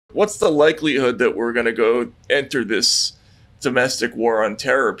What's the likelihood that we're going to go enter this domestic war on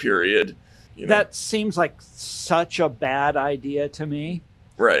terror period? That seems like such a bad idea to me.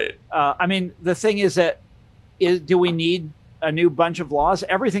 Right. I mean, the thing is that do we need a new bunch of laws?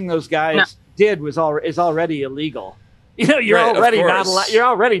 Everything those guys did is already illegal. You're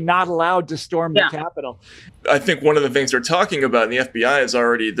already not allowed to storm the Capitol. I think one of the things they're talking about in the FBI is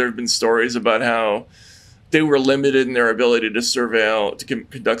there have been stories about how they were limited in their ability to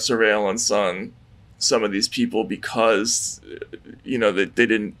conduct surveillance on some of these people because,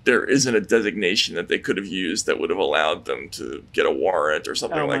 there isn't a designation that they could have used that would have allowed them to get a warrant or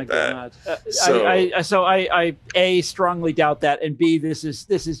something like that. I A, strongly doubt that, and B, this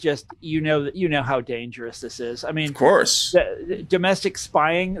is just how dangerous this is. I mean, of course, domestic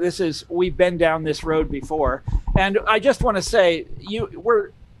spying. We've been down this road before, and I just want to say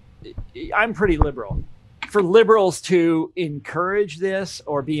I'm pretty liberal. For liberals to encourage this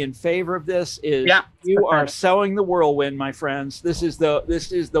or be in favor of this you are sowing the whirlwind, my friends. This is the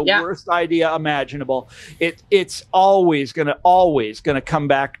worst idea imaginable. It's always gonna come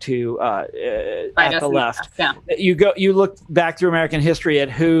back to at the left. Yeah. You look back through American history at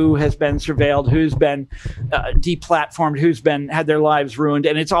who has been surveilled, who's been deplatformed, who's had their lives ruined,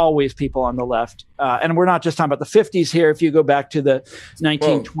 and it's always people on the left. And we're not just talking about the 50s here. If you go back to the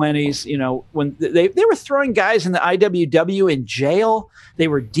 1920s, when they were throwing guys in the IWW in jail, they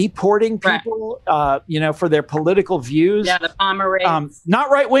were deporting people, for their political views. Yeah, the bomber raids. Not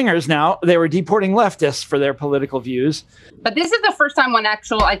right wingers. Now they were deporting leftists for their political views. But this is the first time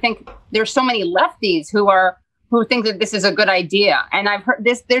I think there's so many lefties who think that this is a good idea. And I've heard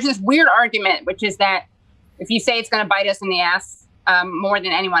there's this weird argument, which is that if you say it's going to bite us in the ass more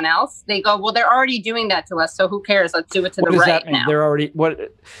than anyone else, they go, well, they're already doing that to us, so who cares? Let's do it to the right now. They're already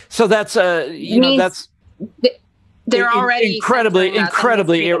what? So that's they're already incredibly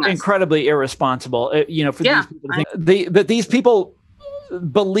irresponsible. For these people, but these people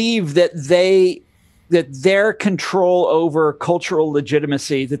believe that their control over cultural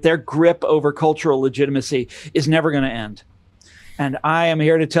legitimacy, that their grip over cultural legitimacy is never going to end. And I am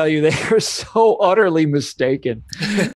here to tell you they are so utterly mistaken.